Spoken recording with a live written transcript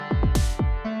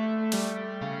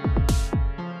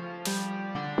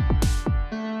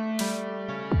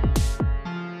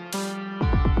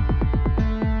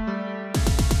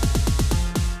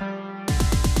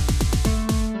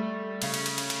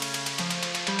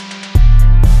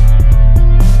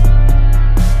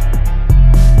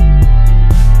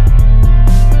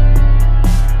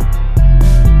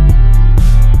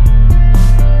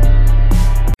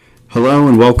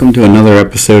welcome to another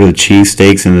episode of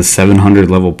Cheesesteaks in the 700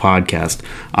 Level Podcast.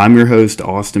 I'm your host,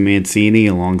 Austin Mancini,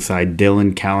 alongside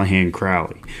Dylan Callahan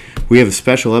Crowley. We have a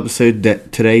special episode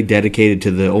today dedicated to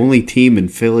the only team in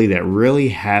Philly that really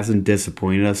hasn't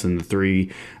disappointed us in the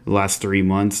last 3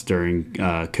 months during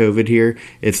COVID here.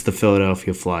 It's the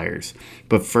Philadelphia Flyers.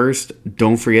 But first,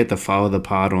 don't forget to follow the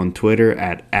pod on Twitter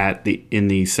at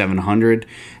the 700,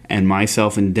 and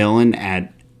myself and Dylan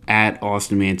at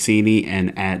Austin Mancini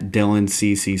and at Dylan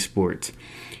CC Sports.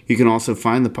 You can also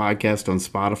find the podcast on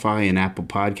Spotify and Apple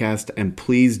Podcast, and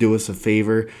please do us a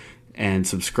favor and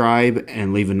subscribe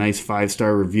and leave a nice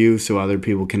 5-star review so other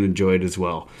people can enjoy it as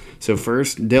well. So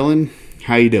first, Dylan,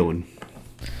 how you doing?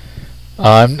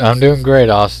 I'm doing great,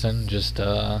 Austin. Just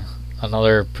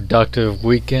another productive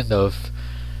weekend of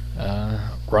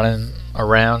running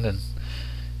around and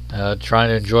trying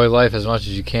to enjoy life as much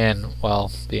as you can while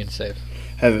being safe.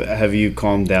 Have you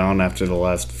calmed down after the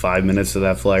last 5 minutes of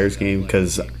that Flyers game?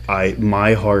 Because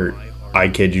my heart, I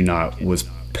kid you not, was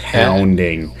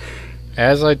pounding.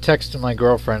 As I texted my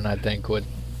girlfriend, I think with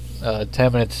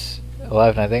 10 minutes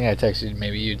 11, I think I texted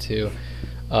maybe you too.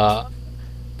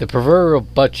 The proverbial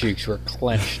butt cheeks were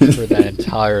clenched for that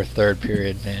entire third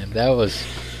period, man. That was,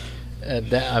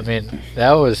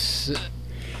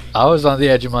 I was on the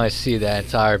edge of my seat that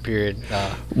entire period.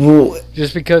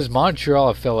 Just because Montreal,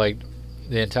 I felt like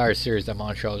the entire series that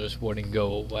Montreal just wouldn't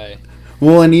go away.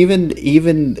 Well, and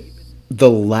even the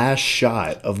last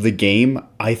shot of the game,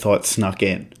 I thought snuck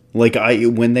in. Like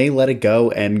when they let it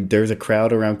go, and there's a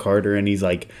crowd around Carter, and he's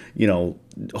like,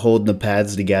 holding the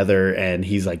pads together, and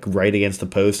he's like right against the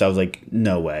post. I was like,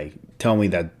 no way. Tell me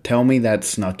that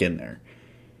snuck in there.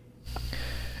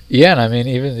 Yeah, and I mean,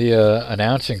 even the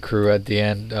announcing crew at the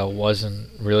end wasn't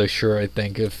really sure. I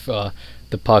think if the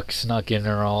puck snuck in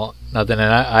or nothing.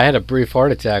 And I had a brief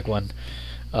heart attack when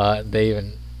they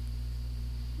even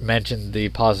mentioned the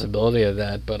possibility of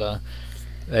that. But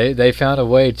they found a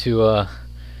way to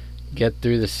get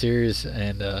through the series.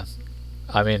 And,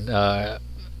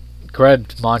 credit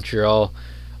to Montreal.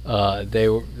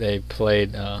 They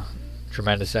played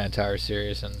tremendous that entire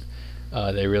series. And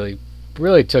they really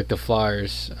took the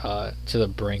Flyers to the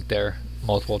brink there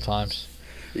multiple times.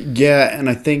 Yeah, and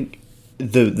I think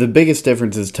the biggest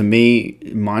difference is, to me,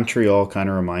 Montreal kind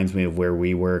of reminds me of where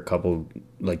we were 2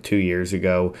 years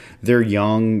ago. They're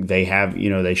young. They have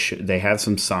they have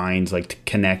some signs like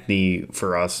Konechny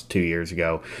for us 2 years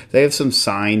ago. They have some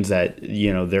signs that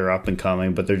they're up and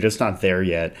coming, but they're just not there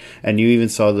yet. And you even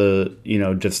saw the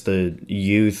just the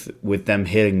youth with them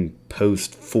hitting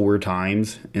post 4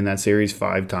 times in that series,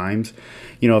 5 times.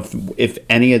 If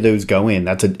any of those go in,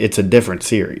 it's a different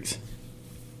series.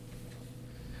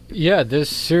 Yeah, this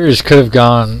series could have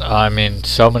gone,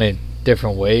 so many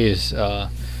different ways. The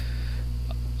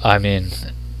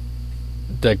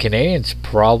Canadiens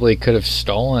probably could have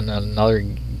stolen another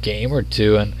game or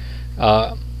two. And,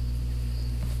 a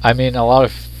lot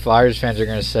of Flyers fans are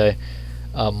going to say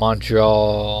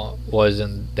Montreal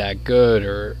wasn't that good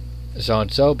or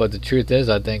so-and-so. But the truth is,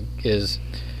 I think, if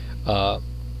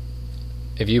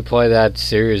you play that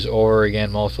series over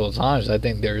again multiple times, I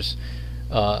think there's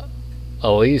at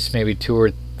least maybe 2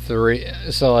 or 3,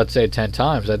 so let's say 10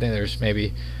 times. I think there's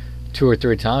maybe 2 or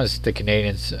 3 times the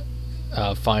Canadiens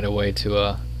find a way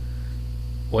to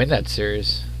win that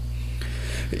series.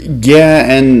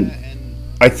 Yeah, and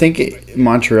I think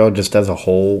Montreal just as a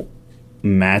whole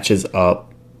matches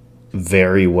up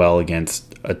very well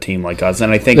against a team like us,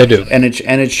 and I think they do. And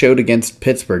it showed against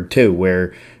Pittsburgh too,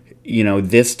 where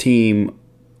this team,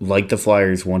 like the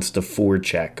Flyers, wants to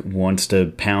forecheck, wants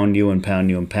to pound you and pound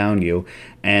you and pound you.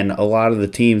 And a lot of the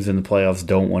teams in the playoffs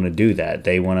don't want to do that.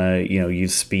 They want to,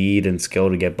 use speed and skill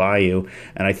to get by you.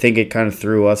 And I think it kind of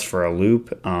threw us for a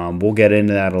loop. We'll get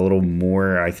into that a little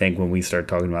more, I think, when we start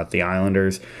talking about the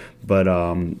Islanders. But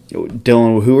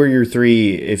Dylan, who are your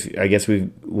 3? I guess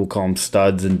we'll call them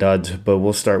studs and duds, but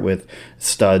we'll start with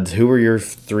studs. Who are your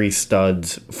 3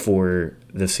 studs for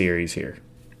the series here?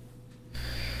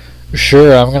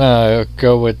 Sure, I'm gonna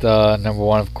go with number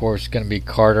 1. Of course, going to be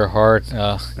Carter Hart.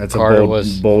 That's Carter a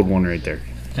bold one right there.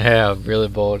 Yeah, really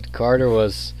bold. Carter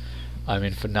was,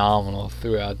 phenomenal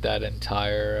throughout that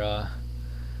entire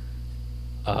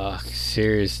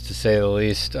series, to say the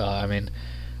least.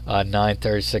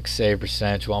 936 save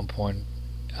percentage,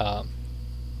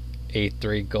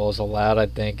 1.83 goals allowed, I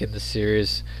think, in the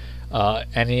series.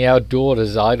 And he outdueled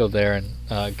his idol there,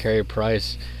 and Carey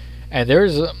Price. And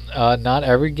there's not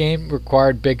every game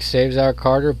required big saves out of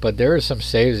Carter, but there are some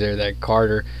saves there that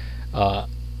Carter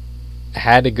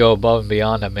had to go above and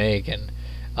beyond to make, and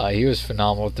he was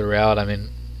phenomenal throughout.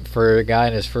 for a guy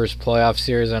in his first playoff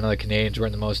series. I know the Canadiens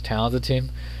weren't the most talented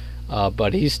team,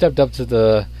 but he stepped up to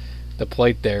the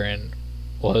plate there and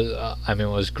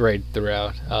was great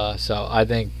throughout. So I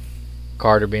think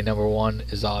Carter being number one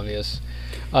is obvious.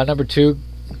 Number two,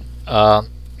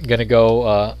 gonna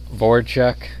go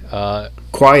Voracek.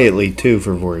 Quietly too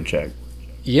for Voracek.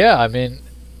 Yeah, I mean,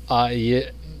 I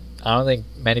don't think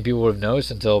many people would have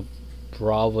noticed until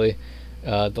probably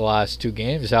the last two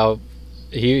games how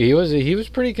he was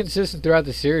pretty consistent throughout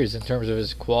the series in terms of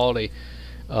his quality.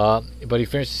 But he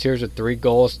finished the series with 3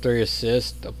 goals, 3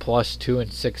 assists, a +2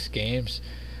 in 6 games.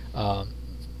 Of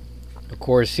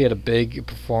course, he had a big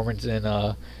performance in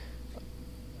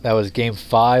that was Game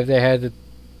 5. They had the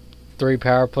 3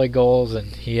 power play goals, and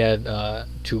he had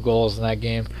 2 goals in that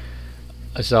game.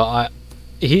 So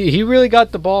he really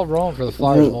got the ball rolling for the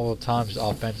Flyers multiple times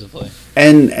offensively.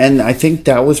 And I think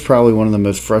that was probably one of the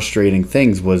most frustrating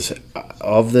things was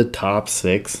of the top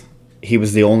 6, he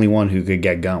was the only one who could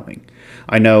get going.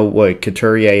 I know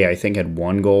Couturier, I think, had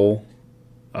 1 goal,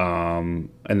 and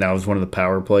that was one of the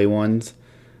power play ones,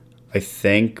 I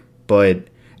think. But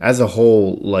as a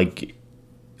whole, like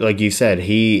you said,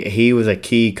 he was a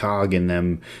key cog in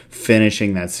them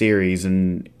finishing that series.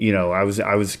 And I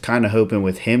was kind of hoping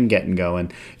with him getting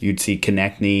going, you'd see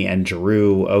Konechny and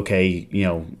Giroux. Okay,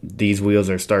 these wheels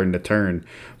are starting to turn,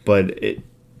 but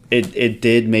it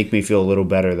did make me feel a little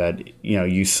better that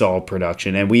you saw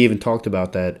production, and we even talked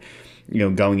about that.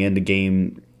 Going into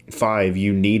Game 5,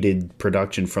 you needed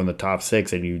production from the top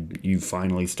 6, and you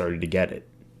finally started to get it.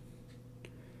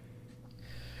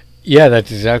 Yeah,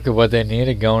 that's exactly what they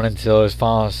needed going until his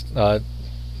final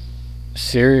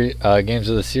series games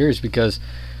of the series, because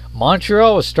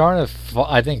Montreal was starting to,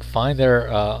 I think, find their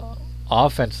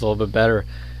offense a little bit better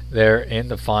there in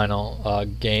the final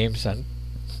games. And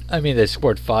I mean, they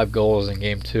scored 5 goals in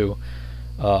Game 2,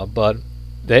 but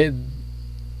they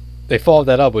followed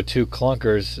that up with 2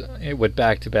 clunkers with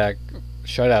back-to-back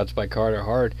shutouts by Carter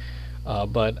Hart.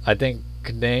 But I think the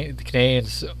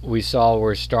Canadiens we saw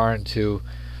were starting to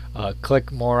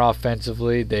click more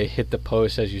offensively. They hit the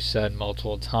post, as you said,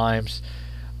 multiple times.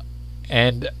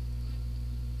 And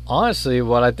honestly,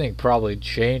 what I think probably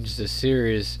changed the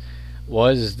series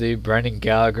was the Brendan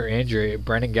Gallagher injury.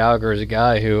 Brendan Gallagher is a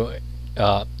guy who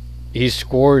he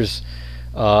scores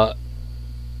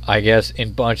I guess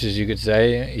in bunches, you could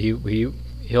say.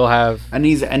 He'll have, and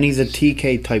he's a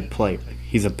TK type player.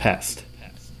 He's a pest.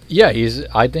 Yeah,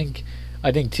 I think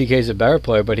TK's a better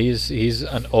player, but he's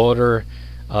an older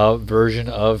version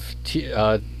of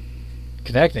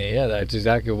Konechny. Yeah, that's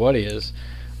exactly what he is.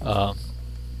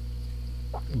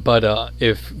 But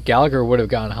if Gallagher would have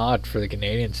gotten hot for the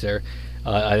Canadiens there,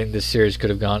 I think this series could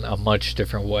have gone a much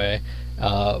different way.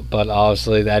 But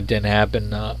obviously that didn't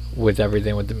happen with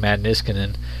everything with the Matt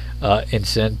Niskanen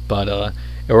incident. But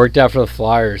it worked out for the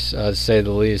Flyers, to say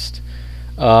the least.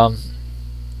 And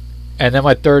then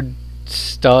my third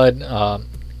stud,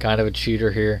 kind of a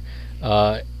cheater here,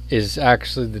 is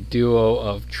actually the duo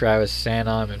of Travis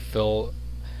Sanheim and Phil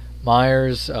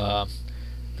Myers, the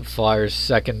Flyers'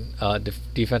 second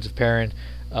defensive pairing.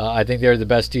 I think they're the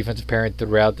best defensive pairing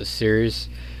throughout the series.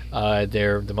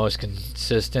 They're the most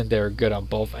consistent. They're good on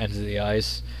both ends of the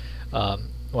ice.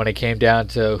 When it came down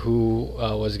to who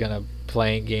was going to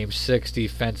play in Game 6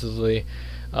 defensively,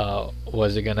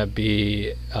 was it going to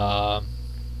be now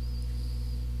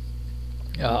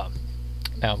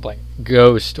I'm playing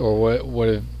Ghost, or what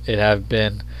would it have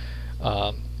been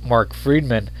Mark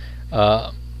Friedman?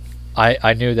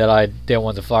 I knew that I didn't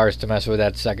want the Flyers to mess with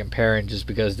that second pairing just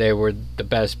because they were the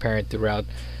best pairing throughout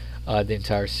the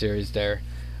entire series there.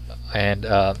 And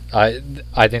I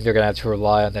think they're going to have to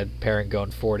rely on that pairing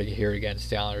going forward here against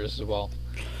the Islanders as well.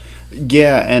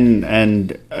 Yeah,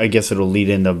 and I guess it'll lead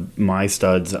into my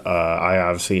studs.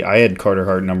 I had Carter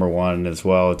Hart number 1 as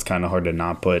well. It's kind of hard to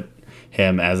not put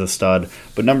him as a stud.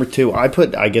 But number 2, I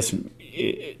put, I guess,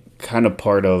 kind of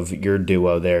part of your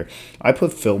duo there. I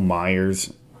put Phil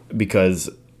Myers because,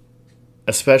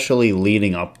 especially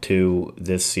leading up to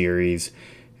this series,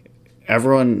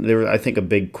 I think a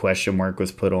big question mark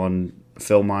was put on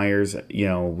Phil Myers.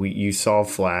 You saw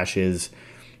flashes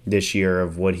this year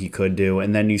of what he could do,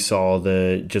 and then you saw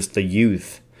the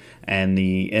youth and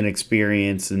the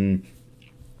inexperience, and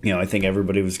I think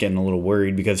everybody was getting a little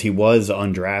worried because he was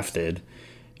undrafted.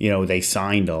 They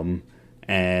signed him,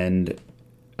 and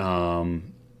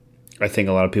I think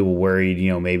a lot of people worried,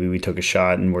 maybe we took a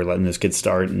shot and we're letting this kid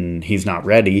start and he's not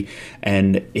ready.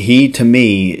 And he, to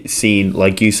me, seemed,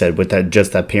 like you said, with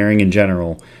that pairing in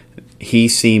general, he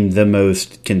seemed the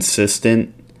most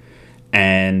consistent,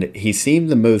 and he seemed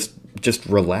the most just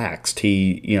relaxed.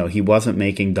 He wasn't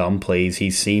making dumb plays.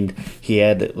 He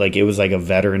had like it was like a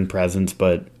veteran presence,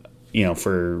 but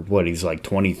for what he's like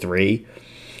 23,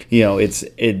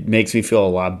 it makes me feel a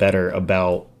lot better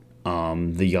about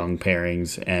the young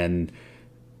pairings, and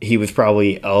he was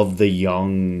probably of the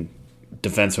young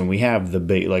defensemen we have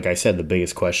like I said, the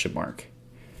biggest question mark.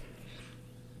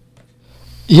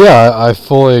 Yeah, I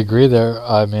fully agree there.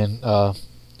 I mean,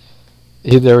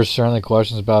 there were certainly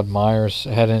questions about Myers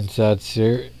heading into that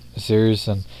series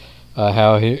and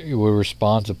how he would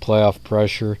respond to playoff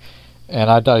pressure, and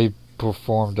I thought he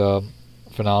performed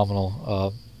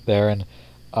phenomenal there, and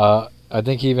I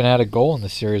think he even had a goal in the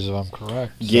series, if I'm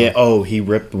correct. So. Yeah. Oh, he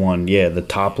ripped one. Yeah, the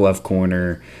top left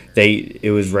corner.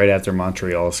 It was right after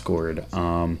Montreal scored.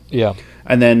 Yeah.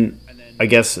 And then I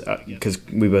guess because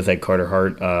we both had Carter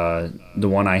Hart, the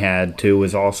one I had too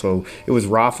was it was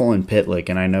Raffl and Pitlick,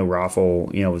 and I know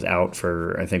Raffl was out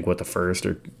for I think the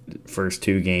first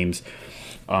two games,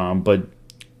 but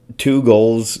 2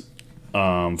 goals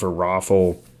for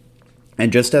Raffl,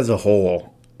 and just as a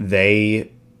whole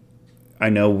I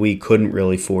know we couldn't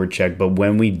really forecheck, but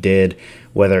when we did,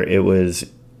 whether it was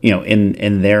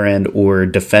in their end or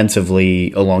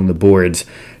defensively along the boards,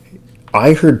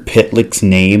 I heard Pitlick's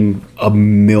name a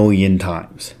million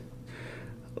times.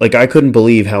 Like I couldn't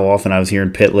believe how often I was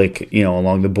hearing Pitlick,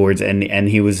 along the boards, and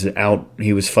he was out.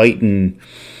 He was fighting,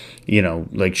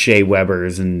 like Shea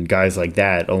Weber's and guys like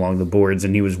that along the boards,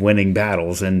 and he was winning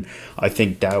battles. And I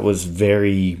think that was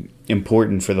very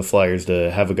important for the Flyers to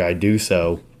have a guy do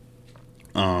so.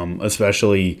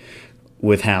 Especially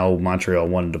with how Montreal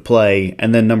wanted to play.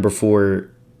 And then number 4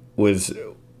 was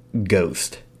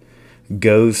Ghost.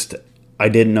 Ghost, I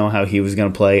didn't know how he was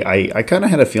going to play. I kind of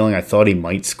had a feeling I thought he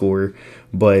might score,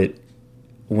 but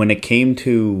when it came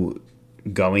to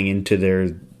going into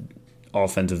their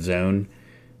offensive zone,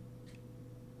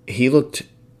 he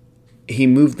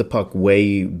moved the puck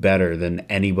way better than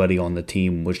anybody on the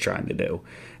team was trying to do.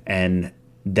 And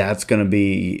that's going to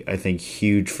be, I think,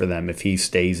 huge for them if he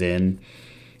stays in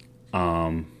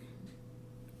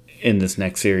this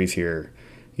next series here.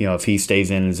 If he stays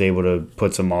in and is able to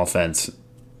put some offense,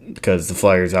 because the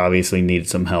Flyers obviously needed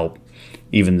some help,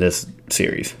 even this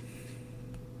series.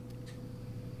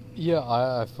 Yeah,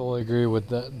 I fully agree with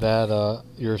that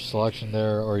your selection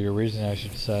there, or your reasoning, I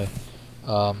should say.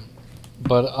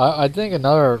 But I think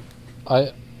another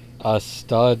a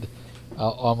stud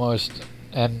almost,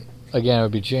 and again, it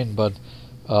would be Jin, but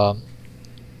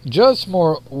just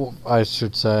more, I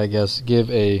should say, I guess, give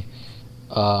a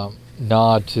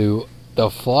nod to the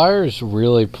Flyers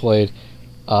really played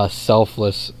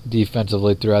selfless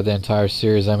defensively throughout the entire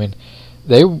series. I mean,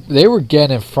 they were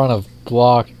getting in front of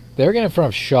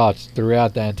shots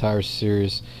throughout the entire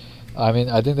series. I mean,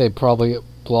 I think they probably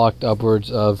blocked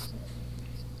upwards of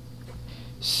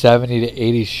 70 to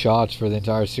 80 shots for the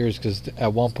entire series, because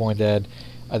at one point they had,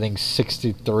 I think,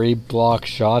 63 block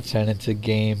shots heading into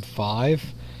Game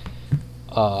 5.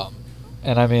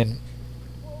 And I mean,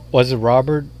 was it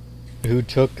Robert who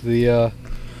took the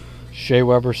Shea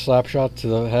Weber slap shot to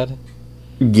the head?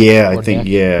 Yeah, I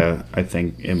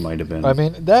think it might have been. I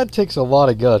mean, that takes a lot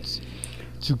of guts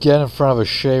to get in front of a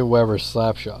Shea Weber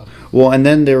slap shot. Well, and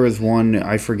then there was one,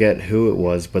 I forget who it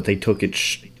was, but they took it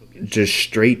just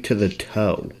straight to the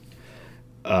toe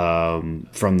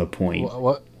from the point.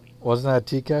 What? Wasn't that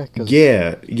TK?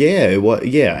 It was,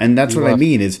 and that's what I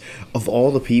mean is, of all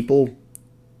the people,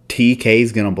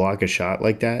 TK's gonna block a shot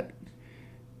like that.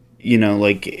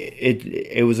 Like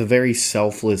it was a very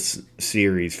selfless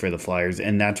series for the Flyers,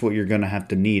 and that's what you're gonna have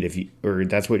to need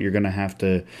that's what you're gonna have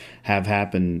to have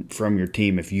happen from your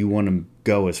team if you want to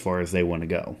go as far as they want to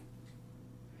go.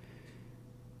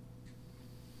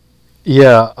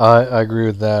 Yeah, I agree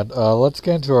with that. Let's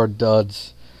get into our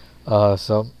duds.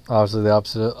 So obviously the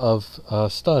opposite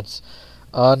of studs.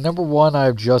 Number 1, I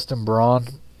have Justin Braun.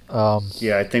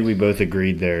 Yeah, I think we both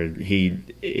agreed there. He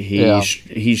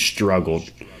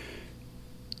struggled.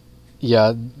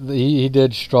 Yeah, he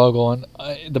did struggle, and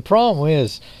the problem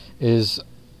is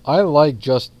I don't like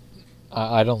Justin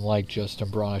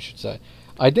Braun, I should say.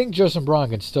 I think Justin Braun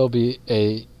can still be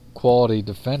a quality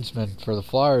defenseman for the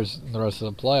Flyers in the rest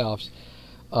of the playoffs.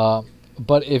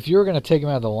 But if you're going to take him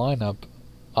out of the lineup,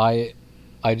 I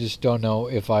just don't know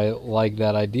if I like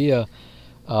that idea,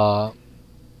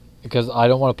 because I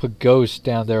don't want to put Ghost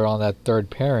down there on that third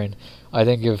pairing. I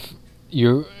think if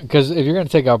you're going to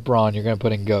take out Braun, you're going to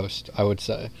put in Ghost, I would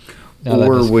say.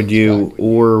 Or would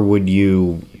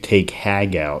you take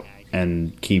Hag out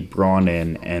and keep Braun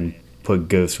in and put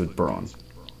Ghost with Braun?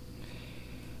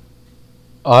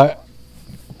 I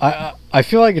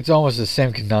feel like it's almost the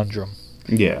same conundrum.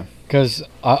 Yeah. Because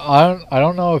I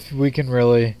don't know if we can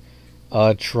really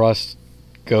trust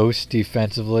Ghost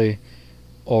defensively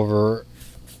over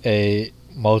a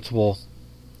multiple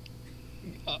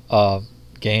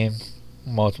game,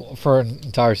 multiple for an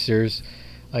entire series,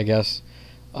 I guess.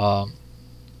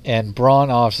 And Braun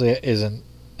obviously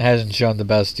hasn't shown the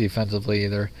best defensively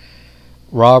either.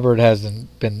 Robert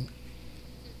hasn't been.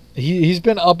 He's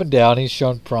been up and down. He's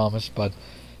shown promise, but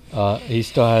he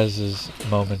still has his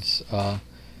moments.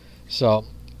 So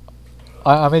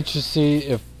I'm interested to see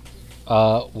if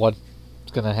what's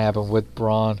going to happen with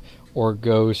Braun or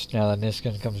Ghost now that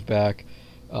Niskanen comes back.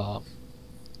 But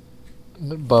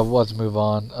let's move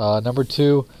on. Number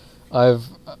 2, I've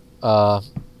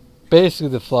basically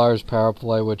the Flyers power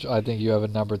play, which I think you have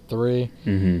at number 3.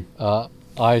 Mm-hmm.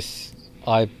 I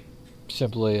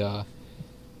simply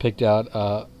picked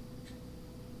out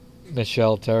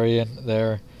Michel Therrien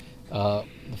there, the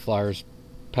Flyers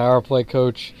power play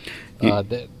coach. Go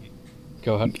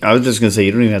ahead. I was just going to say,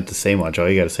 you don't even have to say much. All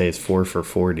you got to say is 4 for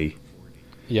 40.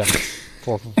 Yeah,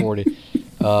 4 for 40.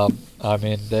 I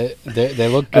mean, they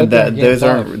look good.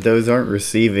 Those aren't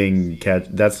receiving catch.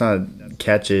 That's not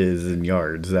catches and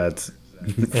yards. That's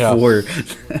 4.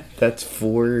 That's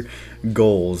 4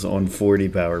 goals on 40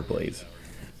 power plays.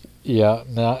 Yeah,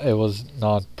 no, it was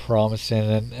not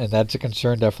promising, and that's a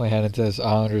concern definitely heading into this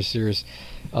Islanders series.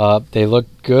 They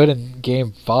looked good in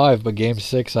Game 5, but Game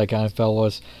 6 I kind of felt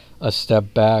was a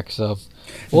step back. So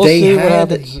we'll see what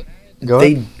happens.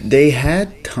 They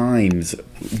had times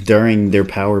during their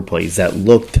power plays that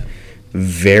looked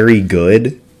very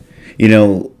good,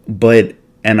 but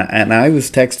and I was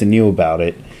texting you about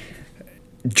it.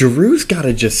 Giroux's got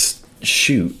to just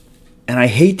shoot, and I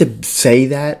hate to say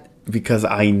that because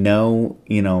I know,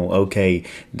 okay,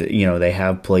 they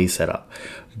have plays set up,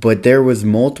 but there was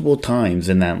multiple times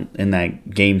in that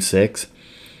Game 6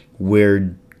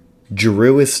 where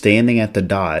Giroux is standing at the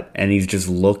dot, and he's just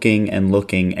looking, and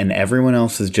everyone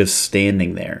else is just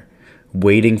standing there,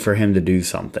 waiting for him to do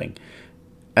something.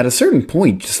 At a certain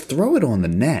point, just throw it on the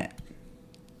net.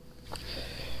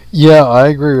 Yeah, I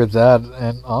agree with that.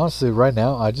 And honestly, right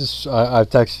now, I've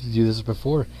texted you this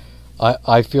before.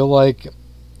 I feel like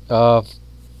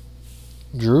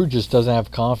Giroux just doesn't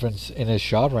have confidence in his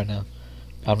shot right now.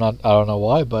 I don't know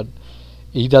why, but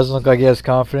he doesn't look like he has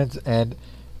confidence. And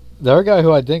the other guy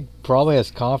who I think probably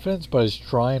has confidence but is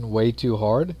trying way too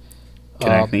hard.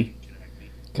 Konechny.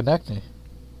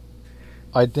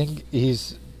 I think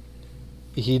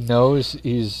he knows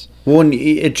he's. Well,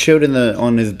 it showed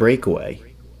on his breakaway.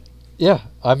 Yeah,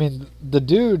 I mean the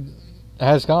dude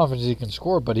has confidence he can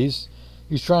score, but he's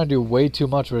trying to do way too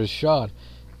much with his shot,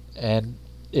 and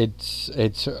it's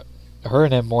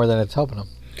hurting him more than it's helping him.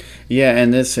 Yeah,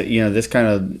 and this kind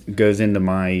of goes into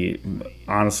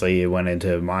honestly, it went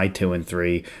into my 2 and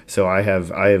 3. So I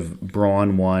have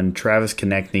Braun 1, Travis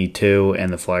Konechny 2,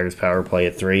 and the Flyers power play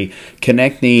at 3.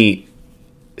 Konechny,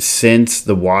 since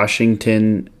the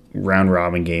Washington round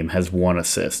robin game, has 1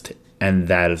 assist, and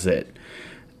that is it.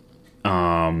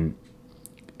 And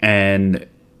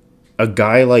a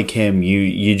guy like him,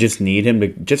 you just need him to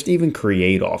just even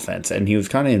create offense, and he was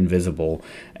kind of invisible.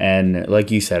 And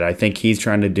like you said, I think he's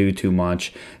trying to do too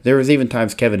much. There was even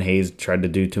times Kevin Hayes tried to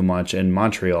do too much, and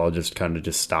Montreal just kind of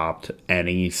just stopped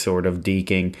any sort of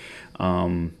deking.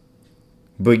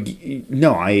 But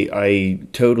no, I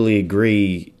totally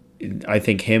agree. I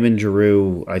think him and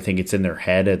Giroux, I think it's in their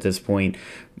head at this point.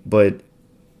 But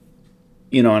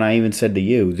and I even said to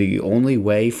you, the only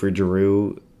way for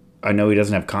Giroux, I know he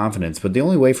doesn't have confidence, but the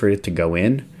only way for it to go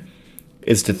in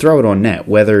is to throw it on net.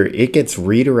 Whether it gets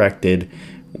redirected,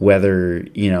 whether,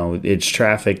 it's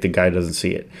traffic, the guy doesn't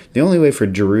see it. The only way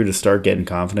for Giroux to start getting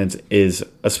confidence is,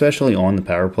 especially on the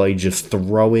power play, just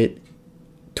throw it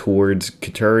towards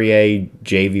Couturier,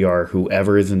 JVR,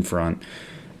 whoever is in front,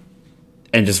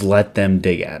 and just let them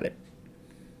dig at it.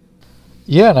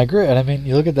 Yeah, and I agree. And I mean,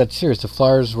 you look at that series, the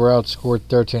Flyers were outscored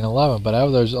 13-11, but out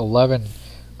of those 11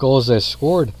 goals they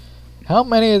scored, how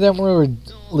many of them were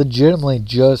legitimately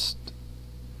just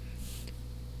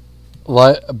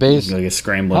like a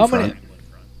scramble in front?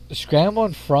 Scramble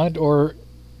in front, or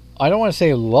I don't want to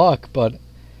say luck, but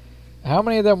how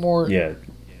many of them were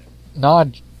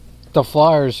not the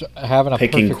Flyers having a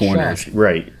picking perfect corners, shot?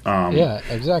 Right? Yeah,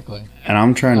 exactly. And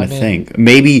I'm trying to think.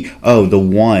 Maybe the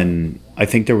one. I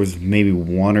think there was maybe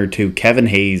 1 or 2. Kevin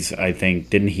Hayes, I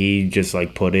think, didn't he just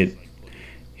put it?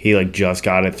 He just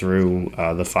got it through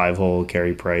the 5-hole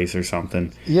Carey Price or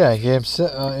something. Yeah, game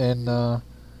six. Was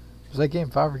that game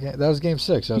 5 or game? That was game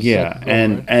 6. That was yeah, goal,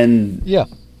 and yeah,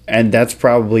 and that's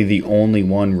probably the only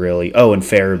one really. Oh, and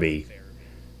Farabee's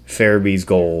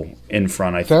goal in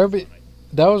front.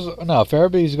 that was no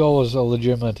Farabee's goal was a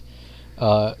legitimate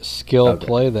skill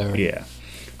play there. Yeah,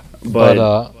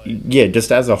 but yeah,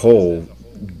 just as a whole,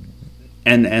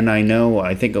 and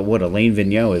I think what Alain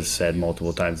Vigneault has said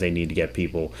multiple times, they need to get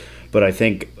people. But I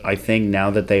think now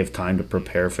that they have time to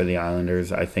prepare for the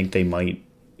Islanders, I think they might,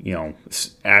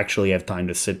 actually have time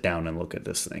to sit down and look at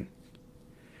this thing.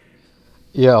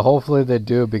 Yeah, hopefully they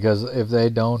do, because if they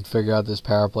don't figure out this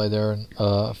power play, they're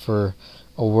for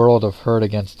a world of hurt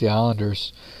against the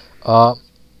Islanders. And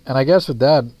I guess with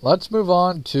that, let's move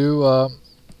on to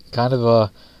kind of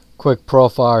a quick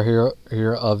profile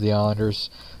here of the Islanders.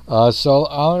 So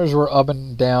Islanders were up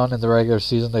and down in the regular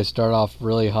season. They started off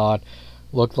really hot,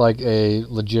 looked like a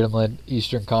legitimate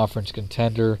Eastern Conference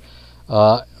contender,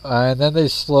 and then they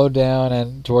slowed down,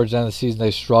 and towards the end of the season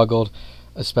they struggled,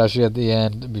 especially at the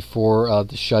end before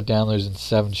the shutdown, losing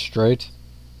 7 straight.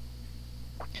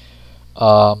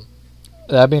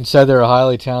 That being said, they're a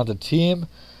highly talented team,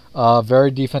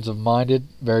 very defensive-minded,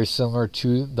 very similar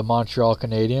to the Montreal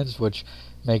Canadiens, which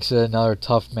makes it another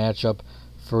tough matchup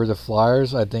for the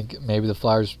Flyers. I think maybe the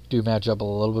Flyers do match up a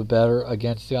little bit better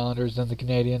against the Islanders than the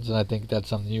Canadiens, and I think that's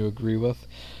something you agree with.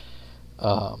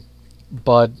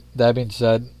 But that being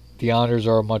said, the Islanders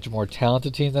are a much more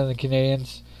talented team than the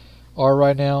Canadiens are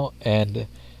right now, and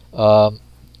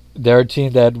they're a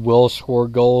team that will score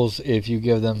goals if you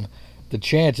give them the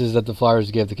chances that the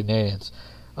Flyers give the Canadiens.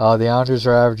 The Islanders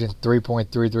are averaging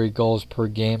 3.33 goals per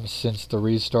game since the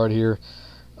restart here.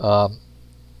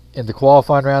 In the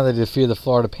qualifying round, they defeated the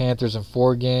Florida Panthers in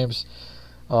 4 games.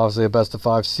 Obviously, a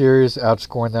best-of-5 series,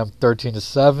 outscoring them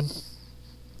 13-7.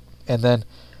 And then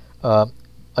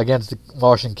against the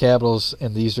Washington Capitals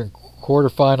in the Eastern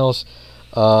quarterfinals,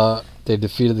 they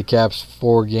defeated the Caps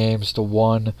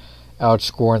 4-1,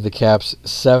 outscoring the Caps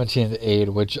 17-8,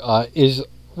 which is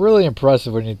really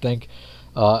impressive when you think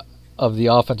of the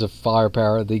offensive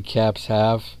firepower the Caps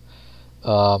have.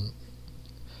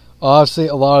 Obviously,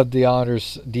 a lot of the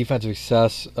Islanders' defensive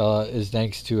success is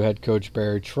thanks to head coach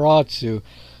Barry Trotz, who,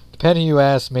 depending who you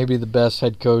ask, may be the best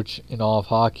head coach in all of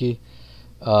hockey.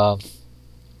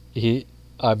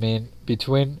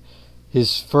 Between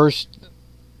the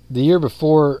year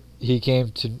before he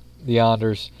came to the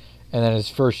Islanders, and then his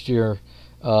first year,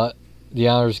 the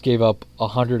Islanders gave up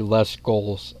 100 less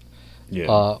goals.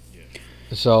 Yeah.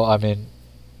 So,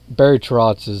 Barry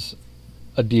Trotz is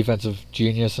a defensive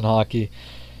genius in hockey.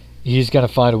 He's going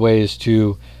to find ways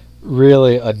to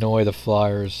really annoy the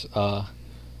Flyers'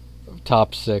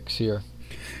 top 6 here.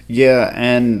 Yeah,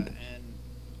 and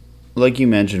like you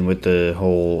mentioned with the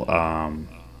whole,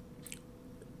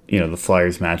 the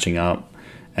Flyers matching up,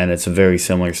 and it's a very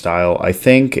similar style. I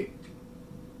think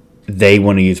they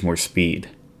want to use more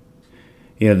speed.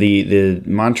 The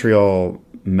Montreal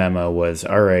memo was,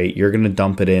 all right, you're going to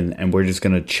dump it in and we're just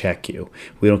going to check you.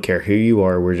 We don't care who you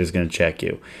are, we're just going to check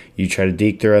you. You try to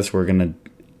deke through us, we're going to,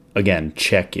 again,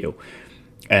 check you.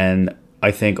 And I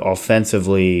think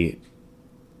offensively,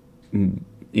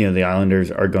 the Islanders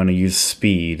are going to use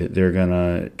speed. They're going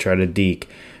to try to deke.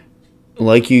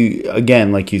 Like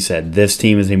you said, this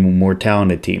team is a more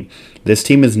talented team. This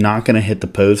team is not going to hit the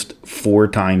post 4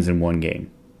 times in one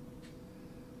game.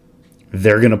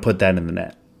 They're going to put that in the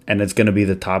net. And it's going to be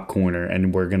the top corner,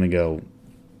 and we're going to go,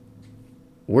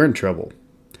 we're in trouble.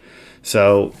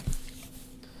 So,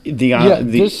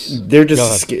 they're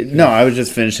just no. I was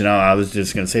just finishing out. I was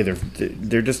just going to say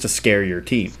they're just a scarier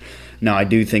team. Now, I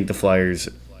do think the Flyers,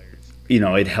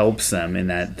 it helps them in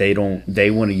that they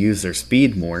want to use their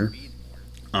speed more.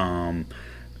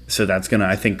 So that's going to,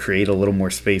 I think, create a little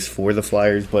more space for the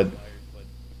Flyers, but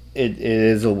it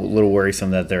is a little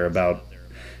worrisome that they're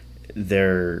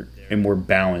a more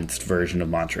balanced version of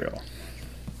Montreal.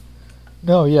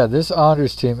 No, yeah, this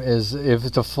Islanders team is,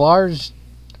 if the Flyers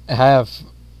have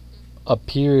a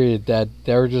period that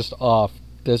they're just off,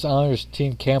 this Islanders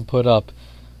team can put up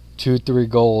 2-3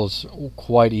 goals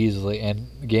quite easily, and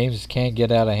games can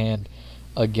get out of hand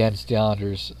against the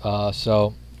Islanders.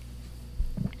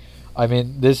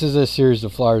 This is a series the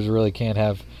Flyers really can't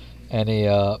have any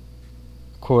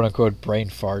quote-unquote brain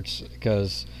farts,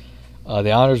 because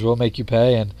the Islanders will make you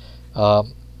pay, and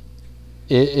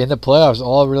in the playoffs,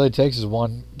 all it really takes is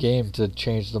one game to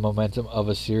change the momentum of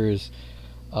a series.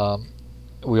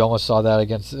 We almost saw that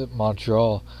against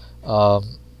Montreal. But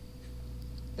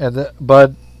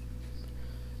the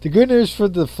good news for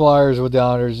the Flyers with the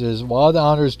Islanders is, while the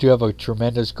Islanders do have a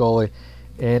tremendous goalie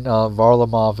in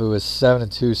Varlamov, who is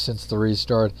 7-2 since the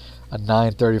restart, a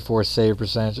 .934 save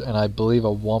percentage, and I believe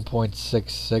a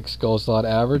 1.66 goal slot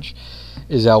average,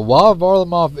 is that while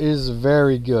Varlamov is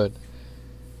very good,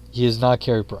 he is not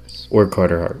Carey Price. Or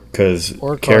Carter Hart. Because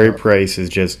Carey Price is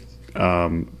just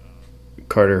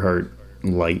Carter Hart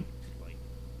light.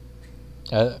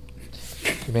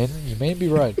 You may be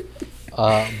right.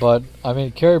 But, I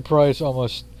mean, Carey Price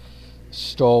almost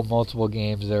stole multiple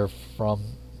games there from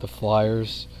the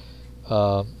Flyers.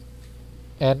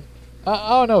 And I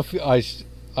don't know if I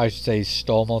should say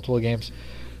stole multiple games,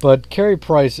 but Carey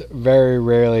Price very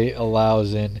rarely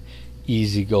allows in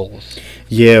easy goals.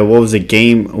 Yeah, what was it?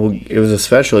 It was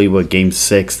especially game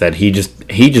 6 that he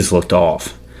just looked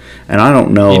off. And I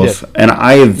don't know and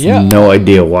I have no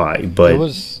idea why, but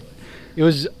it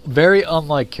was very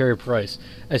unlike Carey Price,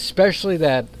 especially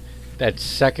that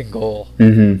second goal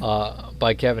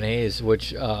by Kevin Hayes,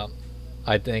 which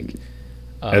I think,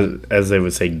 as they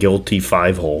would say, guilty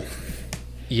 5-hole.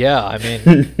 Yeah, I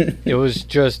mean, it was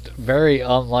just very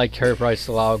unlike Carey Price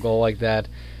to allow a goal like that,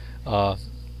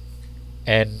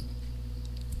 and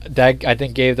that I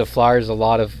think gave the Flyers a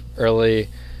lot of early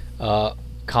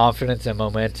confidence and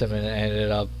momentum, and ended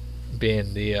up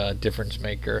being the difference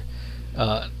maker.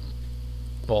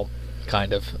 Well,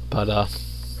 kind of, but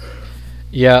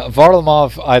yeah,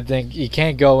 Varlamov, I think you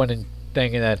can't go in and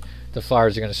thinking that the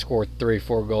Flyers are going to score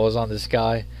 3-4 goals on this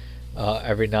guy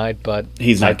every night, but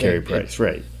he's not Carey Price,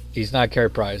 right? He's not Carey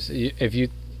Price.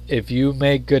 If you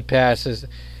make good passes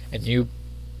and you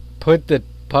put the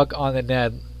puck on the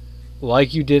net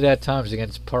like you did at times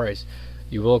against Price,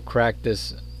 you will crack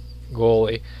this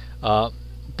goalie.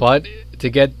 But to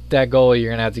get that goalie, you're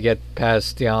going to have to get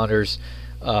past the Islanders'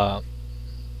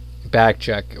 back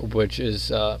check, which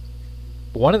is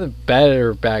one of the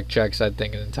better back checks, I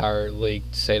think, in the entire league,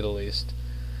 to say the least.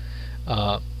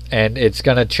 And it's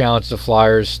going to challenge the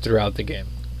Flyers throughout the game,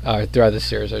 throughout the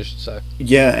series, I should say.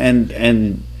 Yeah,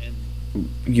 and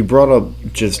you brought up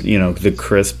just, the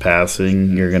crisp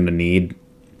passing you're going to need.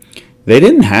 They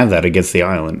didn't have that against the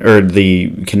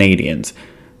the Canadians.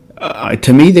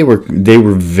 To me, they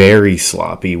were very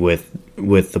sloppy with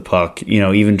the puck.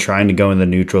 Even trying to go in the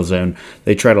neutral zone,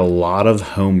 they tried a lot of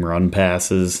home run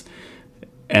passes.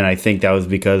 And I think that was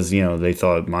because, they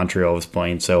thought Montreal was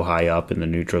playing so high up in the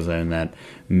neutral zone that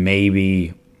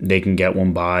maybe they can get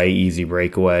one by, easy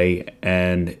breakaway.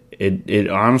 And it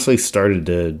honestly started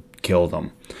to kill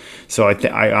them. So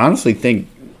I honestly think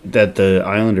that the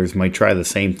Islanders might try the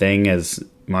same thing as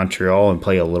Montreal and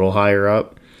play a little higher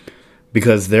up,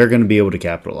 because they're going to be able to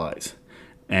capitalize.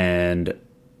 And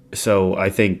so I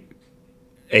think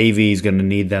AV is going to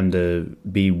need them to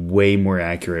be way more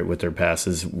accurate with their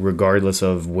passes, regardless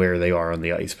of where they are on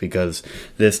the ice, because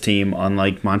this team,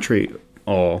 unlike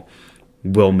Montreal,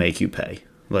 will make you pay,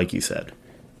 like you said.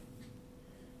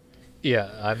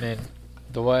 Yeah, I mean,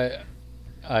 the way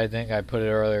I think I put it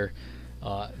earlier,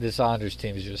 this Islanders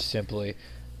team is just simply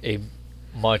a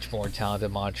much more talented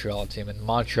Montreal team, and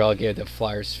Montreal gave the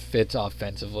Flyers fits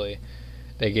offensively.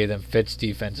 They gave them fits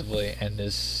defensively, and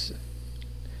this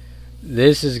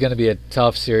is going to be a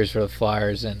tough series for the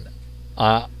Flyers. And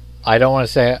I don't want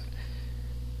to say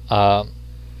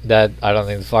that I don't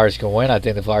think the Flyers can win. I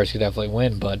think the Flyers can definitely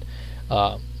win, but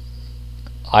I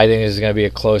think this is going to be a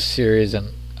close series, and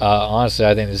honestly,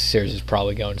 I think this series is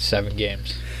probably going 7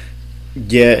 games.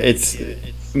 Yeah, it's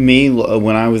me,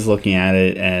 when I was looking at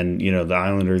it, and the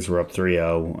Islanders were up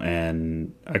 3-0,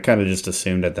 and I kind of just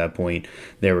assumed at that point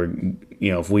they were,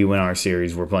 if we win our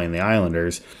series, we're playing the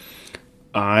Islanders.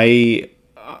 I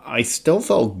still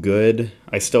felt good.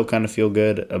 I still kind of feel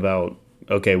good about,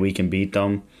 okay, we can beat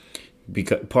them,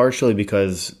 partially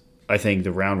because I think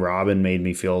the round robin made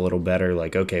me feel a little better.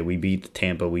 Like, okay, we beat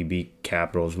Tampa, we beat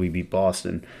Capitals, we beat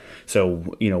Boston, so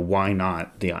why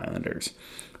not the Islanders?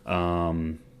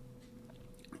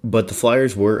 But the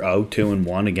Flyers were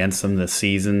 0-2-1 against them this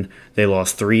season. They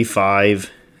lost 3-5,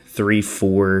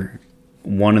 3-4,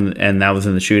 and that was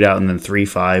in the shootout, and then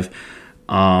 3-5.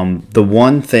 The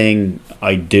one thing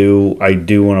I do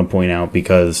want to point out,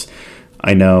 because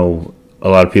I know a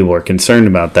lot of people are concerned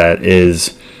about that,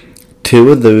 is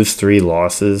 2 of those 3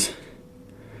 losses,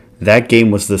 that game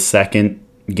was the second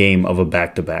game of a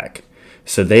back-to-back.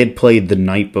 So they had played the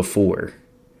night before,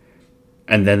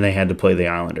 and then they had to play the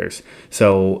Islanders.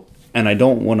 So, and I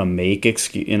don't want to make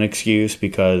an excuse,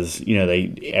 because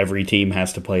every team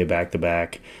has to play a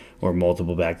back-to-back or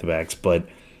multiple back-to-backs, but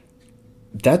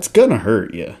that's gonna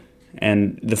hurt you,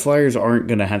 and the Flyers aren't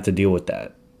gonna have to deal with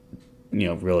that,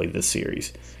 really, this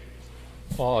series.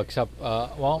 Well, except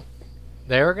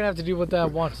they're gonna have to deal with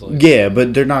that once. Yeah,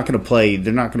 but they're not gonna play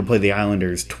the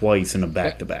Islanders twice in a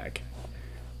back-to-back.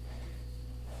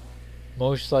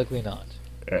 Most likely not.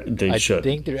 They should. I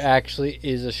think there actually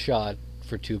is a shot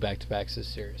for 2 back-to-backs this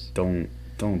series. Don't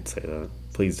say that.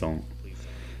 Please don't.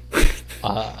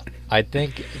 I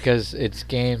think because it's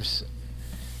games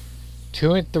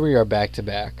 2 and 3 are back to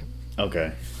back,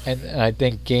 Okay. and I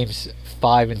think games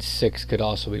 5 and 6 could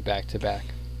also be back to back.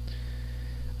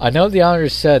 I know the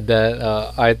Islanders said that.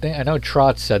 I know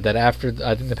Trotz said that after.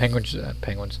 I think the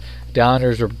the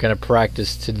Islanders are going to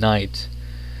practice tonight,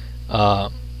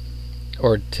 or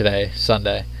today,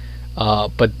 Sunday.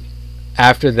 But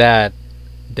after that,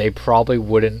 they probably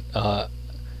wouldn't.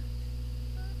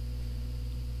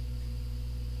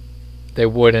 They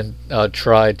wouldn't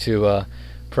try to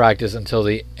practice until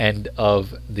the end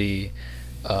of the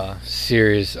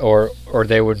series, or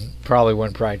they probably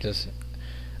wouldn't practice.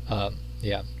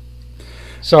 Yeah.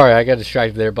 Sorry, I got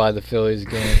distracted there by the Phillies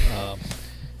game.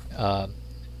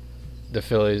 The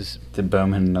Phillies. Did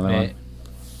Bowman another one?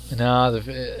 No,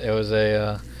 it was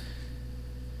a.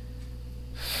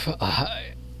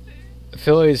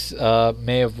 Phillies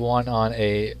may have won on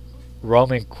a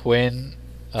Roman Quinn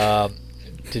to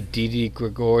Didi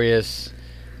Gregorius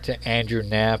to Andrew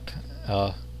Knapp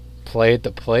play at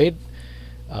the plate.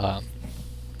 To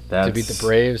beat the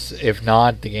Braves. If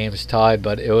not, the game's tied.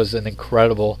 But it was an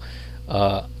incredibly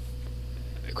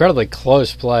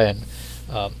close play and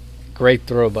great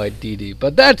throw by Didi.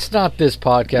 But that's not this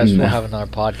podcast. No. We'll have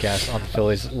another podcast on the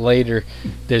Phillies later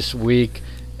this week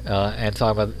and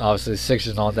talk about obviously the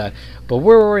Sixers and all that. But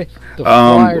where were we? The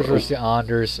Flyers versus the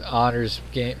Islanders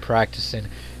game practicing.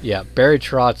 Yeah, Barry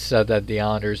Trotz said that the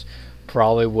Islanders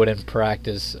probably wouldn't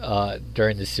practice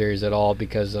during the series at all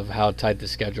because of how tight the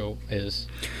schedule is.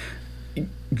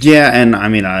 Yeah, and I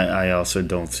mean, I also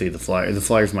don't see the Flyers. The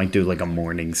Flyers might do like a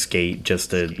morning skate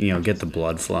just to get the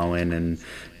blood flowing and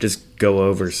just go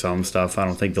over some stuff. I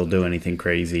don't think they'll do anything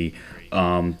crazy.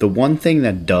 The one thing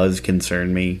that does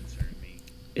concern me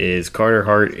is Carter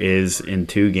Hart is in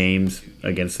 2 games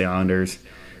against the Islanders,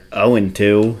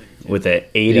 0-2 with an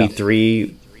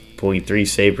 83.3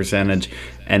 save percentage,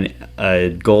 and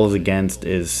goals against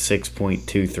is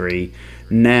 6.23.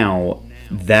 Now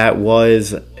that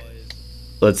was.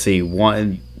 Let's see,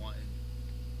 2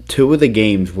 of the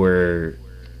games were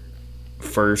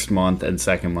first month and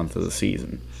second month of the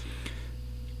season.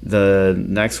 The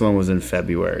next one was in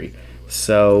February.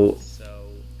 So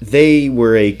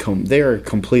they're a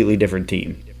completely different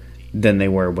team than they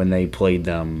were when they played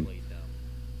them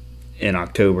in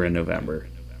October and November.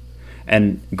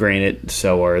 And granted,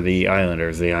 so are the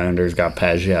Islanders. The Islanders got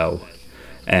Pajot.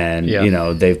 And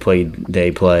they play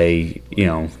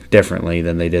differently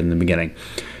than they did in the beginning,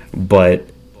 but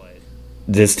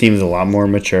this team is a lot more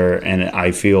mature, and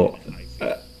I think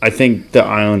the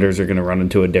Islanders are going to run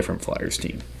into a different Flyers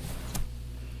team.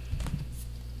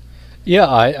 Yeah,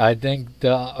 I think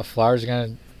the Flyers are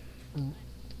going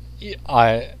to.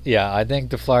 I think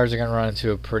the Flyers are going to run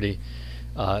into a pretty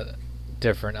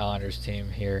different Islanders team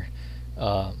here,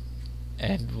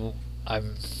 and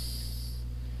I'm.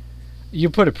 You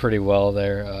put it pretty well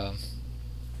there.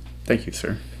 Thank you,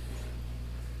 sir.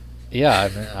 Yeah,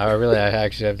 I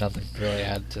actually have nothing to really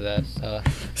add to that.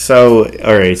 So,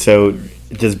 all right. So,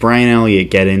 does Brian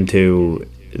Elliott get into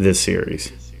this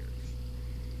series?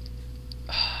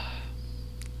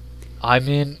 I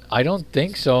mean, I don't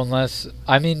think so unless...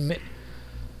 I mean,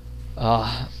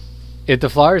 if the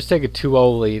Flyers take a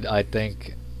 2-0 lead, I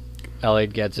think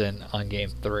Elliott gets in on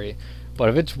Game 3. But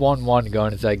if it's 1-1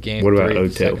 going into that Game 3, the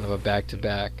second of a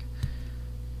back-to-back...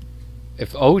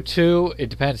 If 0-2, it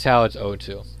depends how it's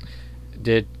 0-2.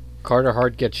 Did Carter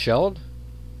Hart get shelled?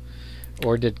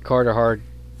 Or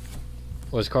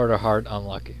was Carter Hart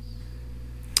unlucky?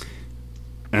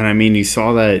 And I mean, you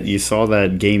saw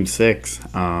that Game 6.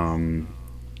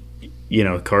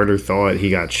 Carter thought he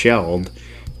got shelled.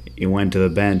 He went to the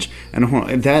bench,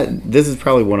 and this is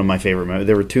probably one of my favorite moments.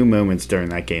 There were 2 moments during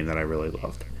that game that I really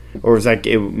loved. Or was that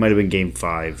it might have been Game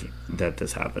 5 that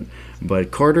this happened.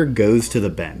 But Carter goes to the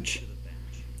bench.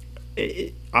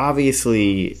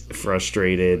 Obviously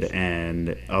frustrated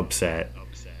and upset.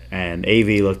 And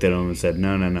AV looked at him and said,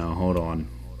 no, hold on.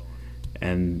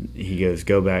 And he goes,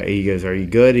 go back. He goes, are you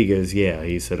good? He goes, yeah.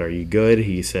 He said, are you good?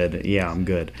 He said, yeah, I'm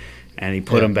good. And he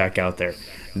put him back out there.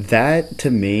 That, to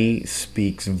me,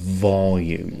 speaks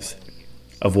volumes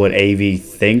of what AV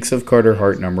thinks of Carter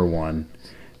Hart, number one,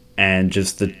 and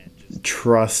just the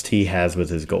trust he has with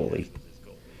his goalie.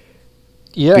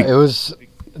 Yeah, it was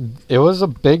a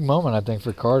big moment, I think,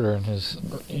 for Carter and his.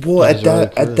 Well, at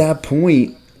that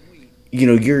point,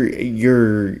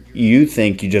 you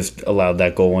think you just allowed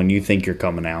that goal and you think you're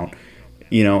coming out,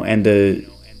 and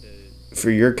for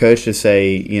your coach to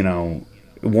say,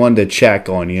 one, to check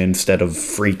on you instead of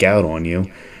freak out on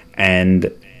you,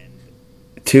 and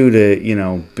 2,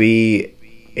 to be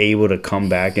able to come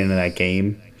back into that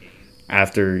game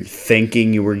after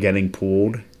thinking you were getting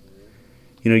pulled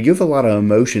you have a lot of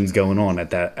emotions going on at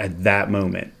that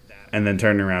moment, and then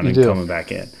turning around and coming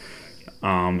back in.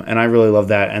 And I really love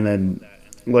that. And then,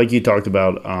 like you talked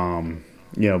about,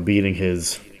 beating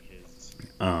his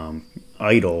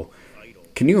idol.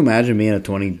 Can you imagine being a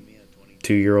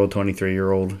 22-year-old,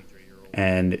 23-year-old,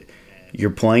 and you're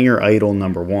playing your idol,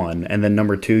 number one, and then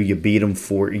number two, you beat him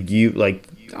for you. Like,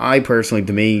 I personally,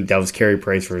 to me, that was Carey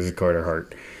Price versus Carter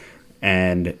Hart,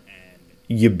 and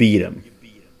you beat him,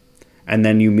 and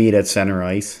then you meet at center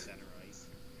ice.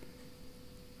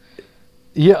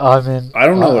 Yeah, I mean, I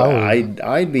don't know.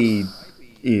 I'd be,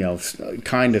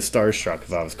 kind of starstruck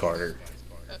if I was Carter.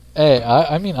 Hey,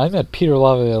 I mean, I met Peter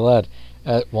Laviolette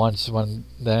at once when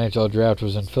the NHL draft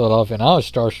was in Philadelphia, and I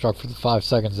was starstruck for the 5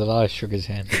 seconds that I shook his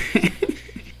hand.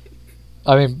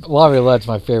 I mean, Laviolette's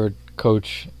my favorite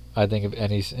coach, I think, of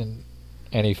in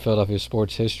any Philadelphia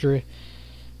sports history.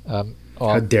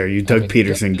 How dare you? Doug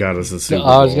Peterson got us a Super Bowl.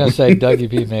 I was going to say Dougie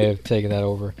P may have taken that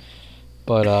over.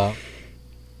 But,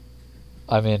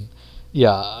 I mean,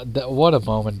 yeah, what a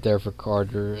moment there for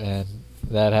Carter, and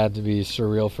that had to be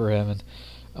surreal for him. And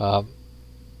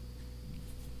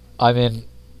I mean,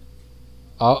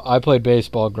 I played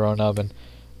baseball growing up, and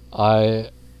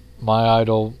my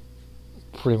idol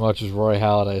pretty much was Roy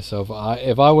Halladay. So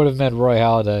if I would have met Roy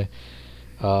Halladay,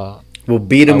 we'll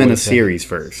beat him in a series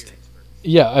first.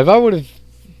 Yeah, if I would have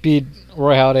beat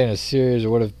Roy Halladay in a series, or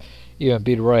would have even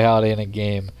beat Roy Halladay in a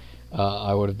game,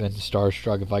 I would have been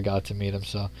starstruck if I got to meet him.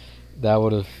 So that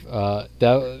would have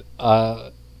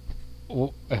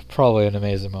probably an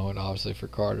amazing moment, obviously, for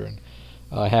Carter, and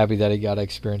happy that he got to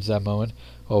experience that moment.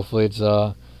 Hopefully it's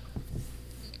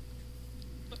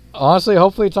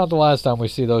hopefully it's not the last time we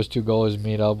see those two goalies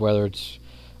meet up, whether it's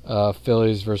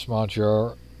Phillies versus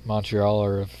Montreal,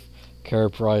 or if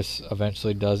Carey Price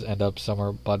eventually does end up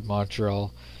somewhere but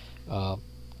Montreal. I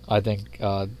think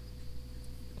that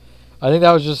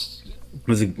was just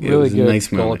really good nice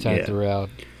goal attempt throughout,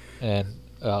 and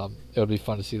it'll be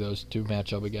fun to see those two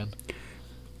match up again.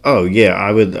 Oh yeah,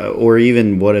 I would. Or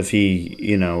even what if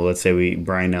he, let's say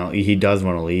he does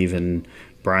want to leave, and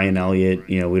Brian Elliott,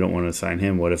 we don't want to sign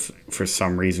him. What if for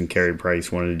some reason Carey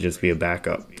Price wanted to just be a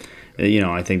backup?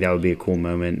 I think that would be a cool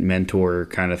moment, mentor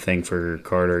kind of thing for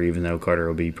Carter, even though Carter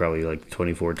will be probably like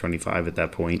 24, 25 at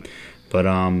that point. But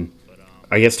I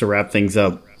guess to wrap things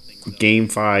up, Game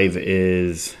 5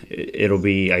 it'll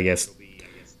be, I guess,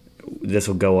 this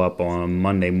will go up on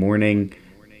Monday morning.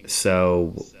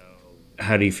 So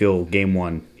how do you feel Game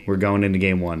 1? We're going into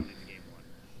Game 1.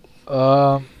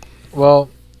 Well,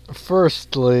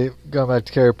 firstly, going back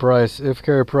to Carey Price, if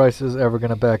Carey Price is ever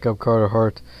going to back up Carter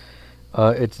Hart,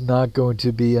 it's not going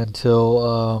to be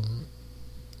until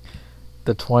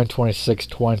the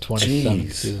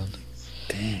 2026-2027 season.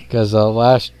 Dang. Because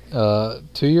last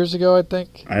 2 years ago, I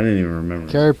think, I didn't even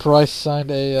remember. Carey Price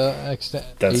signed a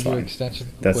That's fine. extension.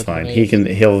 That's fine.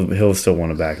 He'll still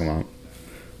want to back him up.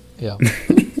 Yeah,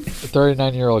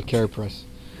 39-year-old Carey Price.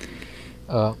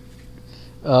 But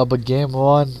Game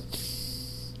 1,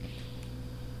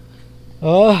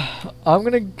 I'm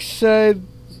gonna say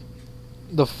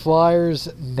the Flyers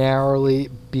narrowly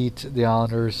beat the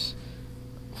Islanders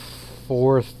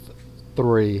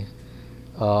 4-3.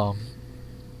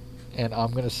 And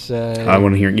I'm going to say... I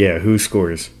want to hear, who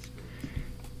scores?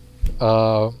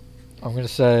 I'm going to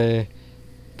say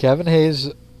Kevin Hayes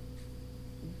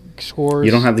scores...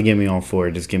 You don't have to give me all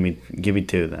four. Just give me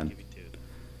two then.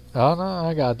 Oh, no,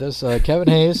 I got this. Kevin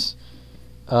Hayes,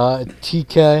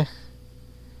 TK,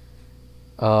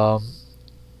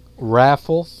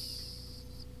 Raffle,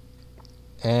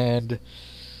 and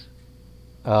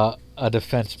a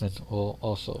defenseman will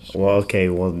also score. Well, okay.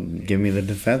 Well, give me the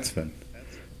defenseman.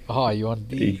 Oh, you want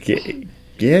the...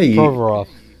 Yeah, Provorov.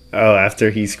 Oh,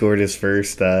 after he scored his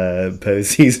first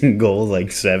postseason goal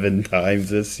like 7 times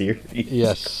this series.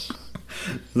 Yes.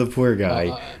 The poor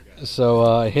guy.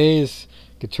 So Hayes,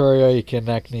 Couturier,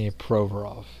 Konechny,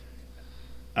 Provorov.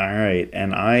 All right,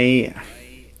 and I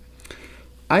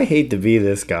hate to be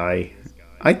this guy.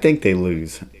 I think they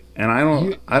lose, and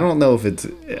I don't know if it's.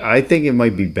 I think it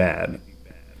might be bad.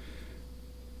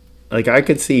 Like I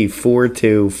could see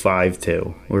 4-2,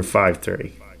 5-2, or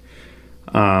 5-3.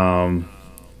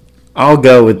 I'll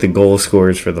go with the goal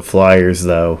scorers for the Flyers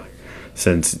though,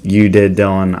 since you did,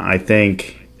 Dylan. I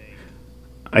think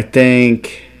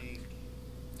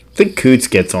Coots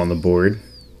gets on the board.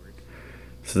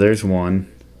 So there's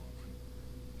one.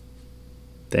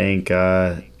 I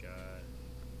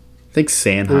think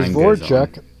Sanheim goes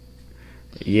on.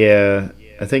 Yeah,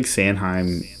 I think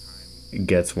Sanheim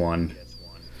gets one.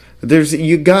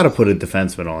 You got to put a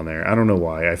defenseman on there. I don't know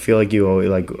why. I feel like you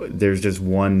always there's just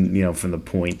one from the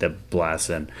point that blasts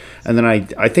in, and then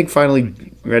I think finally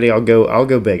ready. I'll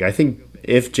go big. I think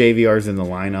if JVR's in the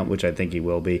lineup, which I think he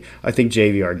will be, I think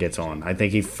JVR gets on. I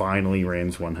think he finally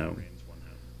rams one home.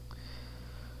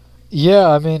 Yeah,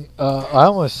 I mean, I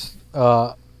almost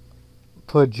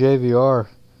put JVR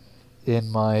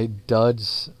in my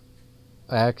duds.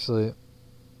 Actually,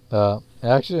 I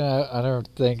don't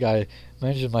think I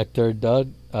mentioned my third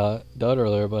dud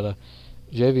earlier, but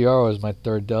JVR was my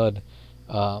third dud.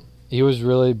 He was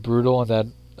really brutal in that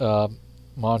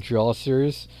Montreal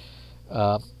series.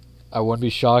 I wouldn't be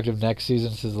shocked if next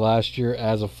season's his last year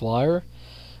as a Flyer,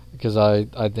 because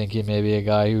I think he may be a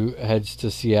guy who heads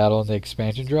to Seattle in the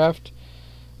expansion draft.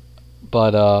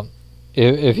 But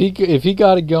if he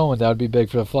got it going, that would be big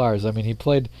for the Flyers. I mean, he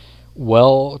played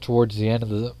well towards the end of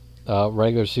the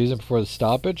regular season before the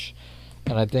stoppage,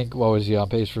 and I think what was he on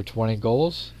pace for 20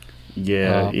 goals?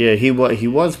 Yeah, he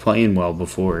was playing well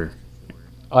before.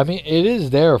 I mean, it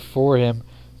is there for him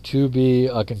to be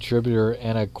a contributor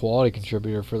and a quality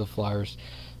contributor for the Flyers,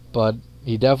 but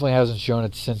he definitely hasn't shown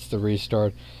it since the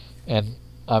restart. And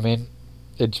I mean,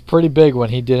 it's pretty big when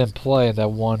he didn't play in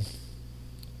that one.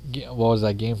 What was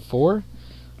that, game 4?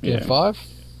 Game 5?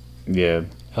 Yeah.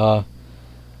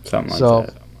 Something like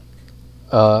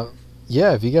that.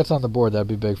 Yeah, if he gets on the board, that'd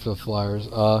be big for the Flyers.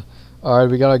 All right,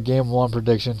 we got our game 1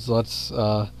 predictions. Let's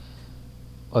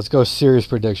go series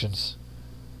predictions.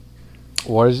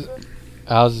 What's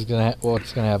gonna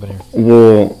happen here?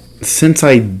 Well, since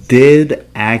I did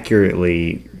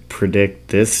accurately predict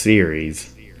this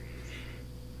series,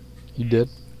 you did.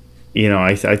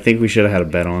 I think we should have had a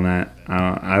bet on that.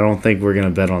 I don't think we're gonna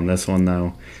bet on this one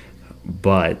though,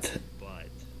 but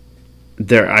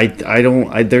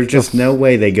there's just no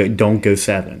way they don't go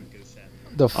 7.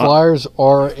 The Flyers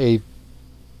are a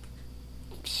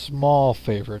small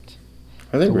favorite.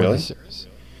 Are they really? Win the series.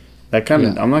 That kind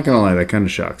of, I'm not gonna lie, that kind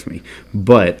of shocks me.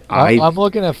 But I'm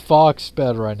looking at Fox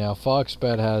Bet right now. Fox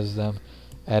Bet has them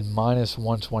at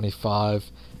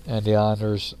 -125 and the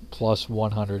Islanders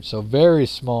 +100. So very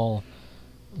small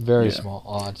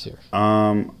odds here.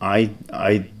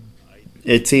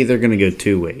 It's either gonna go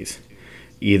two ways.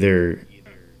 Either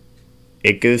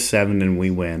it goes 7 and we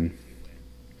win.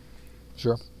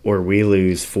 Sure. Or we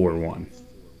lose 4-1.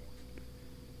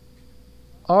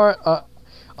 All right.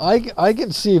 I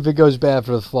can see if it goes bad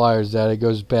for the Flyers that it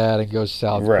goes bad and goes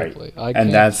south quickly.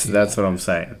 And that's what I'm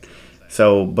saying.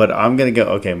 So, but I'm gonna go.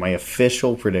 Okay, my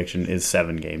official prediction is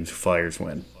 7 games. Flyers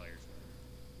win.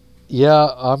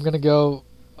 Yeah, I'm gonna go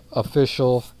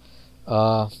official.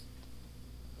 7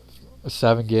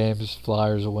 games.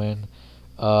 Flyers win.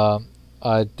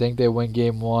 I think they win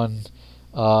game 1.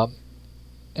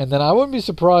 And then I wouldn't be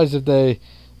surprised if they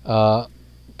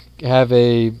have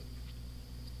a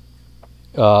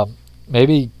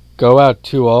maybe go out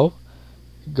 2-0,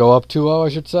 go up 2-0, I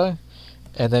should say,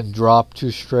 and then drop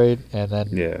 2 straight, and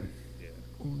then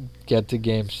get to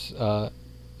games,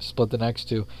 split the next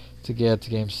 2 to get to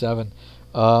game 7.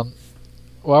 While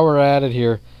we're at it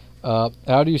here,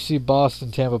 how do you see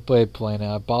Boston Tampa Bay playing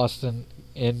out? Boston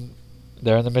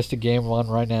they're in the midst of game 1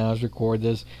 right now as we record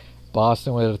this.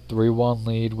 Boston with a 3-1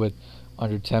 lead with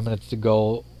under 10 minutes to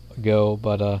go.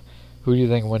 But who do you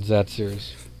think wins that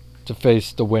series to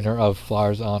face the winner of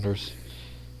Flyers Islanders?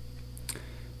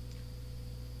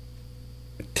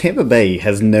 Tampa Bay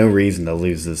has no reason to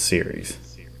lose this series.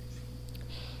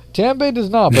 Tampa Bay does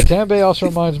not, but Tampa Bay also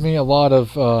reminds me a lot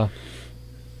of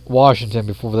Washington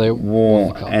before they won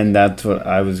the cup. And that's what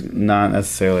I was not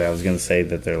necessarily. I was going to say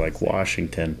that they're like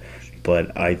Washington,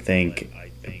 but I think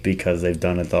because they've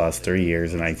done it the last 3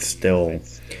 years, and I just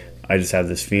have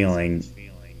this feeling.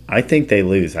 I think they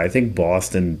lose. I think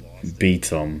Boston beats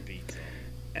them,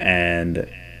 and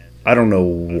I don't know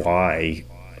why,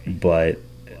 but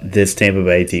this Tampa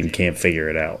Bay team can't figure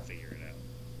it out.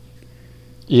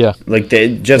 Yeah, like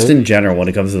in general, when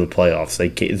it comes to the playoffs,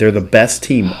 they're the best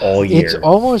team all year. It's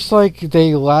almost like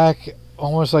they lack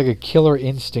a killer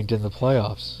instinct in the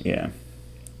playoffs. Yeah,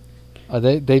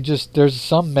 they just there's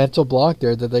some mental block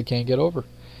there that they can't get over.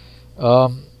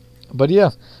 But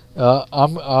yeah,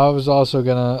 I was also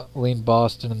gonna lean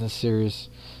Boston in this series,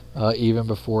 even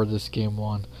before this game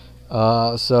 1.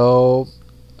 So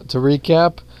to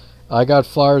recap, I got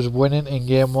Flyers winning in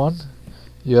game 1.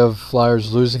 You have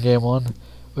Flyers losing game 1.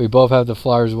 We both have the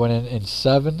Flyers winning in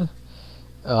 7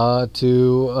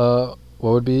 to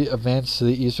what would be advance to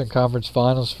the Eastern Conference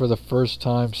Finals for the first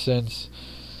time since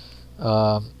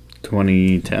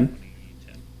 2010.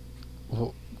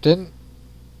 Didn't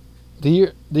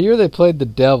the year they played the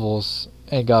Devils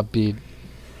and got beat?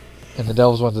 and the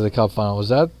Devils went to the Cup final. Was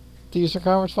that the Eastern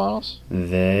Conference Finals?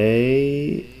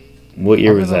 What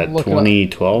year was that?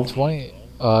 2012? 20.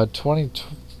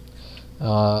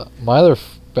 My other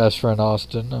best friend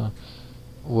Austin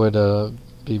would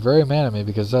be very mad at me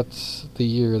because that's the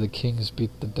year the Kings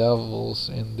beat the Devils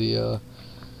in the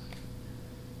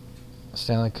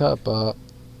Stanley Cup.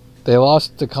 They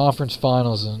lost the conference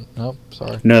finals and No,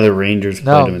 the Rangers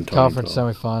played them in 2012. Conference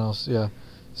semifinals. Yeah,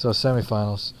 so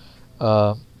semifinals.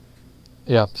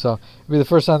 Yeah, so it'll be the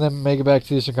first time they make it back to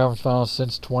the Eastern Conference Finals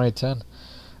since 2010.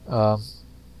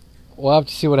 We'll have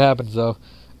to see what happens, though.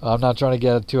 I'm not trying to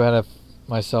get too ahead of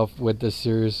myself with this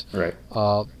series. Right.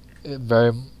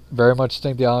 Very, very much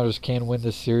think the Islanders can win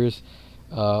this series,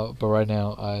 but right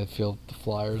now I feel the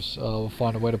Flyers will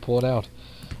find a way to pull it out.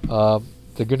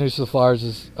 The good news for the Flyers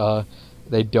is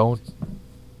they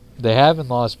haven't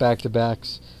lost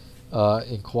back-to-backs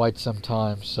in quite some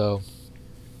time. So,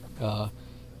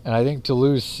 and I think to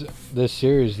lose this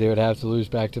series, they would have to lose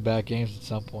back-to-back games at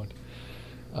some point.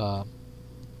 So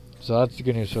that's the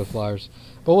good news for the Flyers.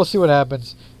 But we'll see what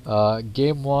happens.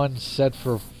 Game 1 set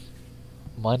for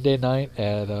Monday night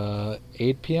at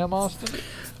 8 p.m. Austin?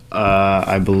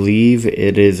 I believe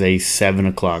it is a 7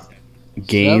 o'clock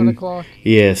game. 7 o'clock?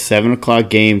 Yeah, 7 o'clock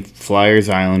game, Flyers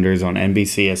Islanders on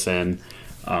NBCSN.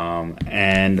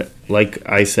 And like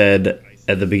I said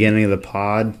at the beginning of the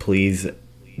pod, please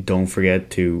don't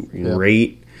forget to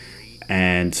rate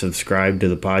and subscribe to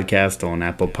the podcast on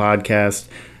Apple Podcasts.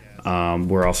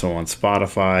 We're also on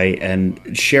Spotify,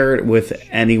 and share it with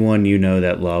anyone you know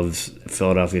that loves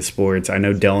Philadelphia sports. I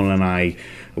know Dylan and I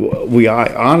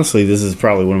honestly, this is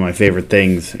probably one of my favorite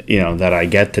things, that I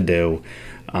get to do.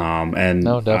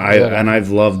 I've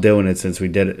loved doing it since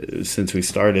we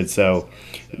started. So,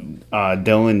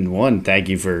 Dylan, thank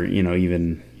you for,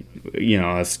 even,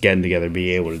 us getting together,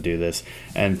 be able to do this,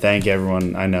 and thank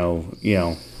everyone. I know,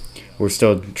 we're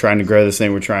still trying to grow this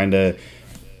thing. We're trying to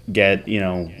get,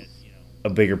 a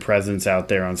bigger presence out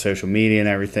there on social media and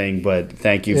everything, but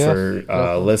thank you for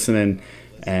listening,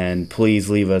 and please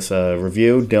leave us a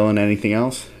review. Dylan, anything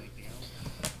else?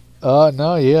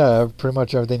 No, pretty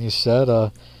much everything you said.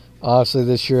 Obviously,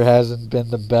 this year hasn't been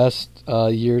the best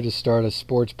year to start a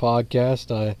sports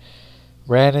podcast. I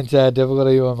ran into that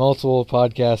difficulty with multiple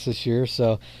podcasts this year,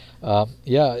 so kind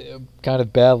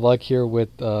of bad luck here with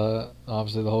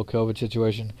obviously the whole COVID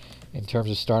situation in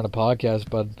terms of starting a podcast,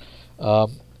 but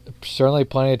certainly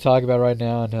plenty to talk about right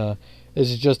now, and this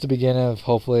is just the beginning of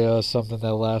hopefully something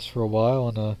that'll last for a while,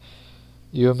 and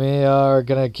you and me are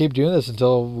going to keep doing this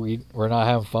until we're not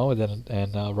having fun with it,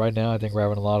 and right now I think we're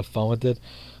having a lot of fun with it,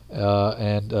 got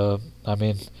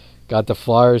the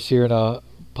Flyers here in a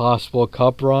possible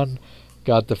cup run,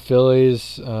 got the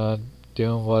Phillies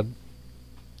doing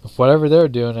whatever they're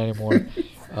doing anymore,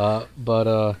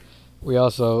 but we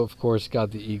also, of course,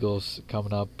 got the Eagles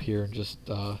coming up here in just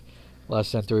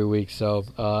less than 3 weeks, so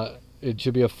it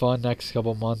should be a fun next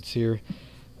couple months here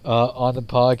on the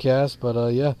podcast. But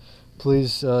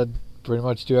please pretty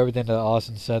much do everything that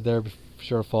Austin said there. Be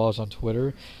sure to follow us on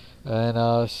Twitter,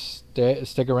 and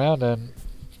stick around and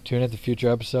tune in to future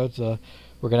episodes.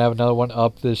 We're gonna have another one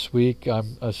up this week.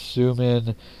 I'm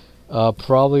assuming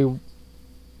probably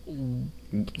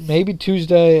maybe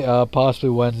Tuesday, possibly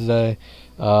Wednesday,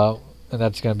 and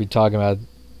that's gonna be talking about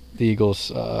the Eagles,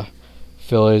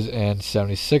 Phillies, and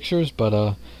 76ers.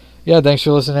 But thanks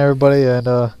for listening, everybody, and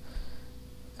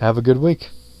have a good week.